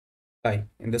Hi,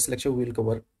 in this lecture we'll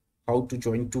cover how to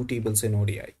join two tables in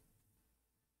ODI.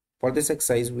 For this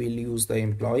exercise we'll use the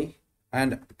employee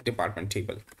and department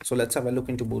table. So let's have a look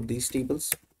into both these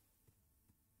tables.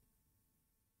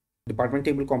 Department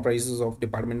table comprises of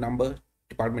department number,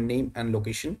 department name and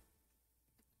location,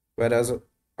 whereas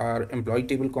our employee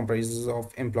table comprises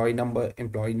of employee number,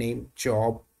 employee name,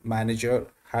 job, manager,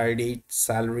 hire date,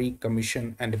 salary,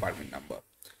 commission and department number.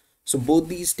 So both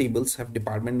these tables have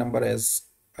department number as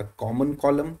a common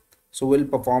column. So we'll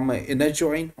perform an inner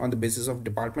join on the basis of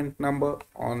department number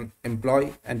on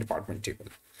employee and department table.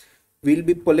 We'll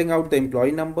be pulling out the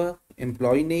employee number,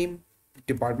 employee name,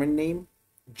 department name,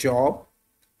 job,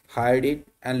 hire date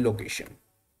and location.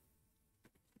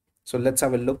 So let's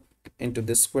have a look into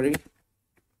this query.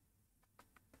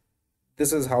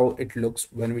 This is how it looks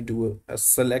when we do a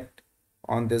select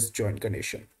on this join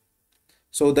condition.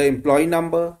 So the employee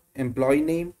number, employee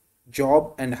name,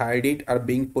 job and hire date are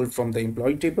being pulled from the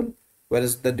employee table,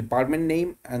 whereas the department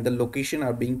name and the location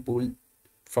are being pulled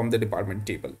from the department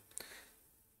table.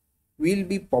 We'll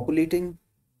be populating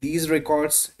these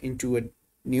records into a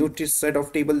new set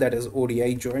of table, that is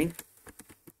ODI join.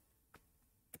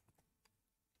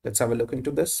 Let's have a look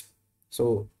into this.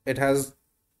 So it has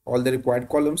all the required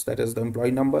columns, that is the employee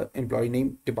number, employee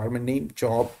name, department name,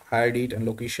 job, hire date and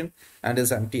location, and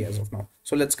is empty as of now.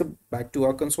 So let's go back to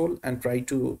our console and try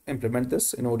to implement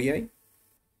this in ODI.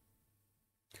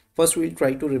 First we'll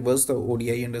try to reverse the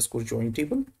ODI underscore join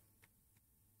table.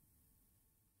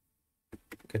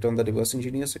 Get on the reverse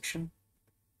engineer section,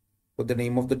 put the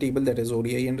name of the table, that is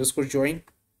ODI underscore join,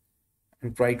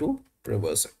 and try to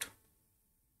reverse it.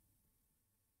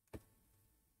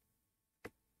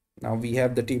 Now we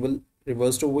have the table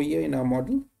reversed over here in our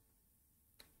model.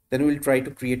 Then we'll try to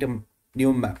create a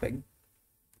new mapping.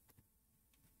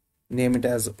 Name it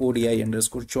as ODI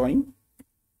underscore join.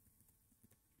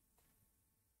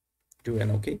 Do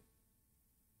an OK.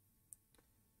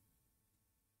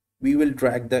 We will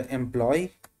drag the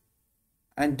employee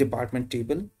and department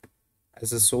table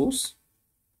as a source.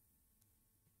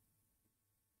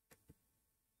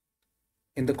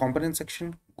 In the component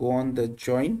section, go on the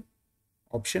join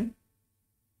option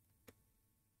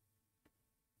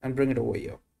and bring it over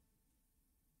here.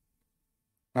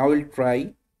 Now we'll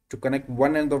try to connect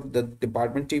one end of the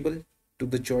department table to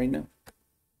the joiner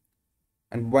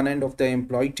and one end of the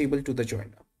employee table to the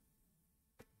joiner.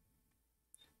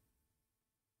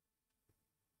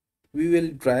 We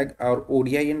will drag our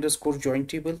ODI underscore join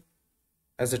table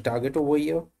as a target over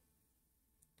here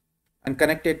and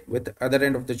connect it with the other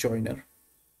end of the joiner.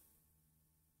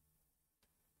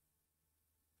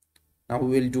 Now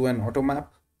we will do an auto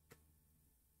map,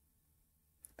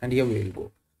 and here we will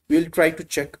go. We will try to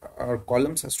check our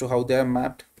columns as to how they are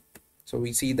mapped. So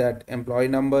we see that employee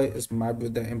number is mapped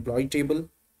with the employee table,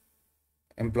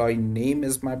 employee name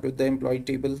is mapped with the employee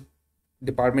table,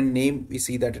 department name we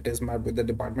see that it is mapped with the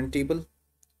department table,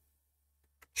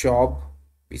 job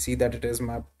we see that it is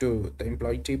mapped to the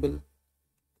employee table,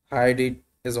 hire date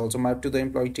is also mapped to the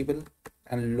employee table,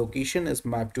 and location is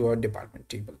mapped to our department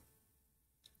table.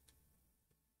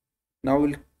 Now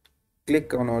we'll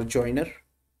click on our joiner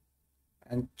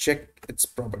and check its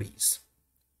properties.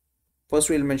 First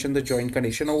we'll mention the join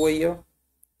condition over here.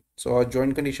 So our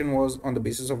join condition was on the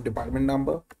basis of department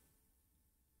number.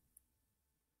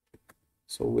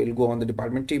 So we'll go on the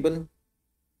department table,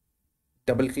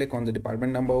 double click on the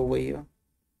department number over here.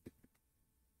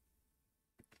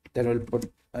 Then we'll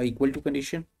put a equal to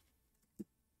condition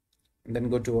and then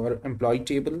go to our employee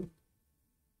table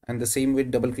and the same way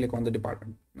double click on the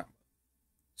department number.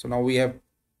 So now we have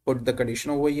put the condition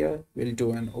over here. We'll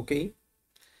do an OK.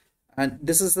 And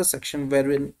this is the section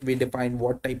wherein we define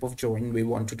what type of join we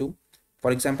want to do.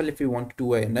 For example, if we want to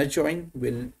do an inner join,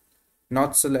 we'll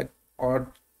not select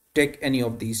or tick any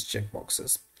of these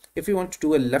checkboxes. If we want to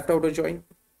do a left outer join,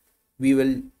 we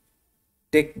will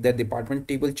tick the department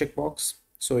table checkbox.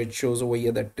 So it shows over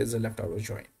here that it is a left outer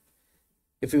join.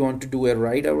 If we want to do a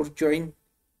right outer join,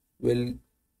 we'll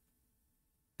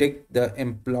tick the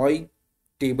employee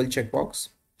table checkbox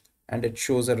and it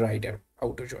shows a right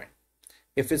outer join.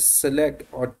 If we select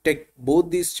or tick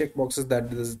both these checkboxes,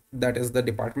 that is the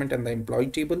department and the employee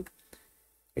table,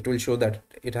 it will show that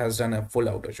it has done a full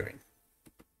outer join.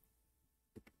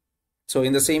 So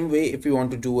in the same way, if you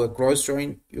want to do a cross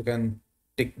join, you can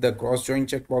tick the cross join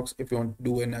checkbox. If you want to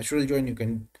do a natural join, you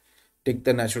can tick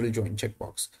the natural join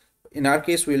checkbox. In our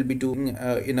case, we'll be doing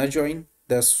inner join,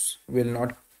 thus will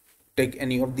not tick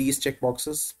any of these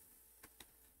checkboxes.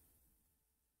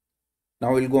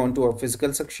 Now we'll go on to our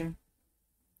physical section.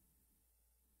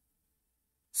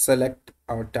 Select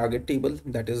our target table,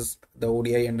 that is the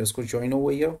ODI underscore join over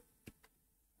here.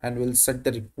 and we'll set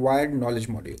the required knowledge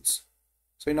modules.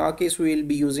 So in our case, we will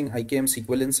be using IKM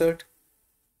SQL insert.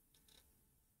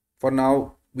 For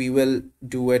now, we will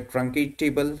do a truncate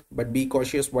table, but be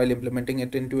cautious while implementing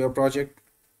it into your project.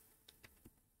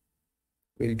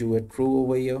 We'll do a true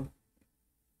over here.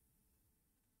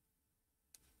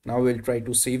 Now we'll try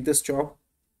to save this job.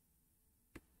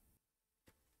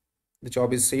 The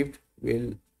job is saved.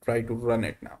 We'll try to run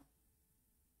it now.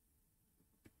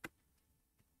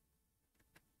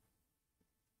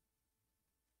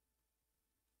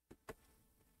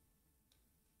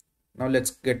 Now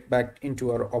let's get back into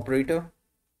our operator,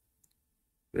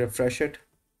 refresh it.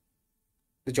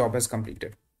 The job has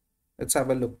completed. Let's have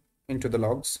a look into the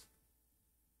logs.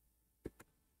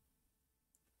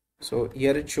 So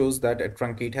here it shows that a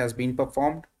truncate has been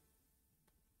performed.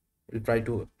 We'll try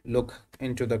to look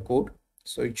into the code.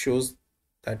 So it shows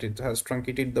that it has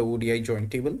truncated the ODI join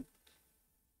table.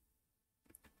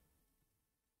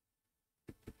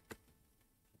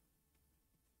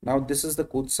 Now this is the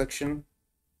code section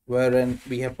wherein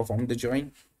we have performed the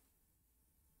join.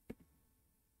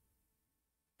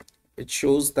 It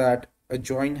shows that a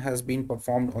join has been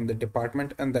performed on the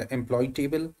department and the employee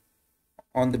table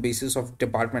on the basis of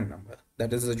department number.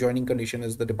 That is, the joining condition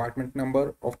is the department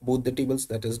number of both the tables,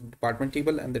 that is department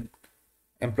table and the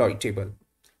employee table.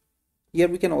 Here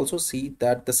we can also see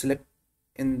that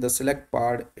in the select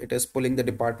part, it is pulling the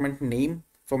department name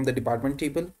from the department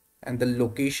table and the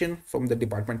location from the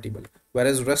department table,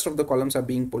 whereas rest of the columns are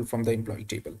being pulled from the employee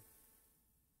table.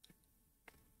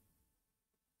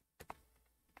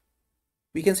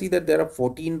 We can see that there are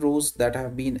 14 rows that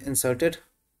have been inserted.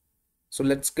 So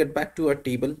let's get back to our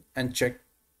table and check.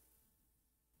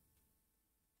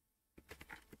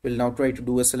 We'll now try to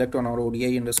do a select on our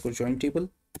ODI underscore join table.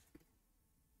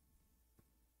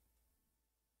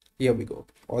 Here we go.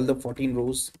 All the 14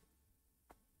 rows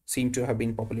seem to have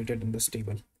been populated in this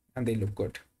table and they look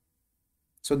good.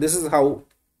 So this is how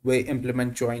we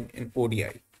implement join in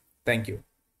ODI. Thank you.